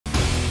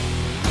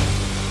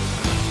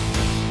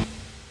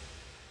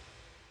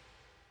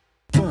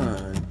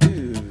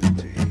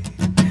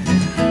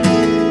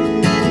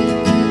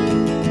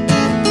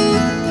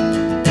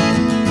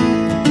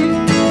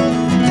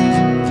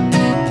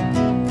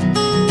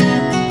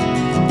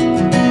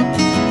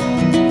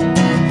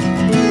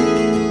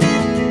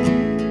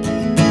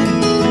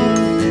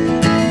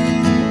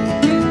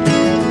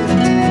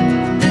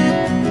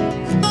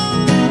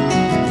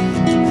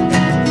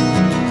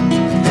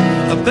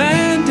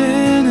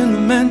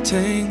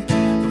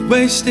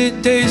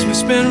Wasted days we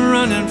spent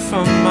running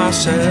from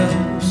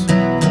ourselves,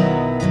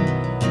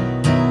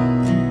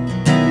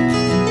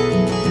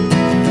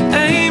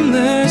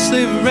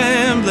 aimlessly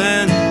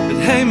rambling. But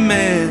hey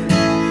man,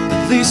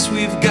 at least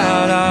we've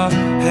got our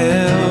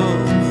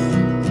health.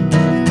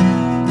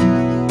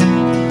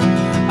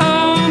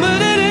 Oh, but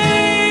it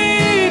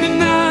ain't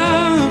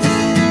enough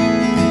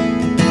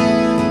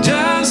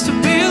just to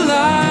be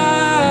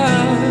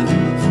alive.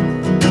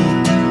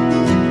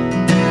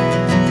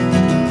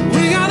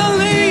 We gotta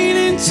lean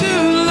into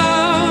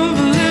love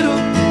a little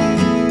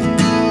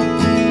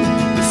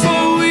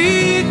before we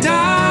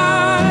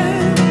die.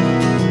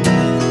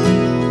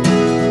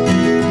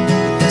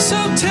 So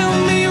tell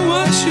me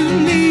what you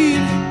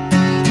need,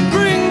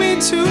 bring me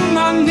to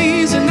my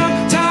knees. And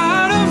I'm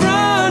tired of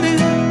running,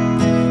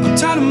 I'm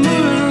tired of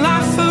moving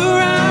life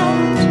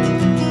around.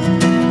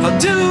 How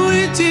do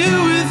we deal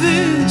with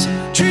this?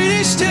 Treat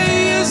each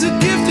day as a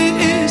gift it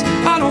is.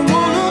 I don't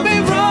wanna be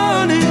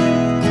running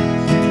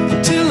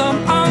until I'm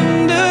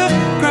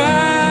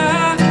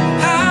underground.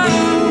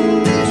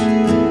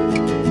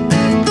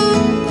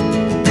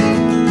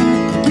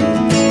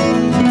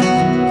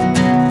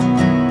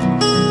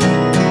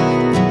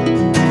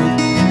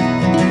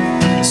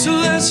 So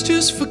let's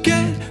just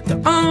forget the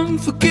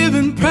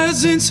unforgiving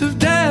presence of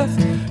death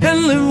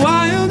and live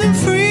wild and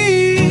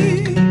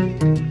free.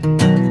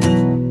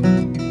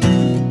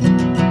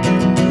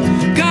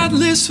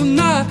 Godless or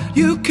not,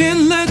 you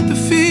can let the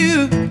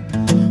fear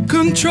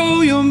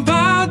control your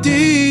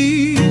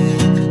body.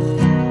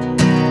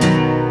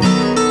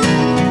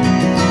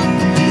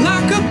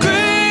 Like a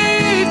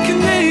great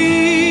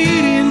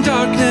Canadian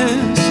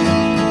darkness,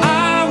 I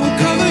will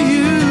cover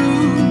you.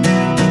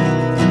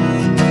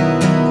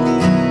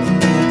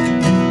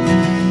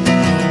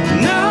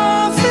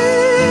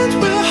 Nothing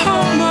will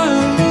harm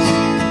us,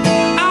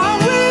 I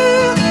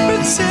will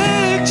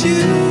protect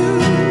you.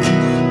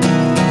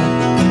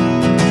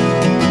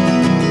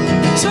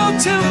 So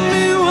tell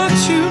me what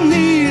you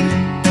need,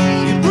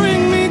 you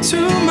bring me to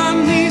my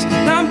knees.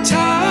 I'm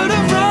tired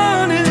of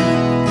running,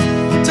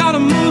 tired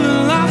of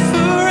moving life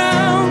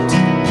around.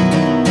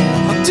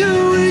 How do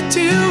we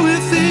deal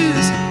with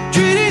this?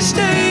 Treat each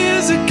day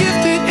as a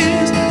gift it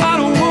is. I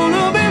don't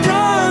wanna be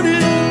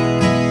running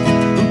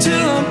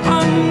until I'm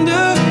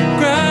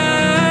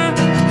underground.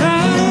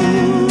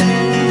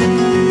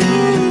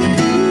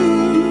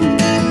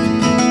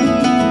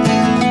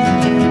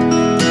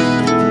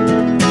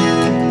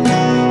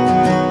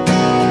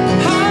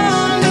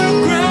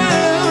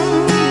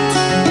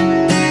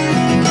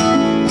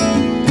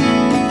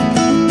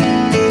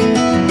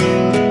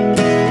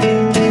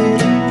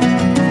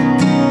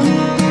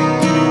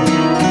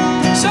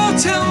 So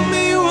tell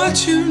me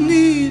what you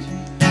need,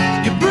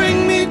 you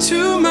bring me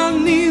to my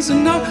knees.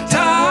 And I'm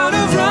tired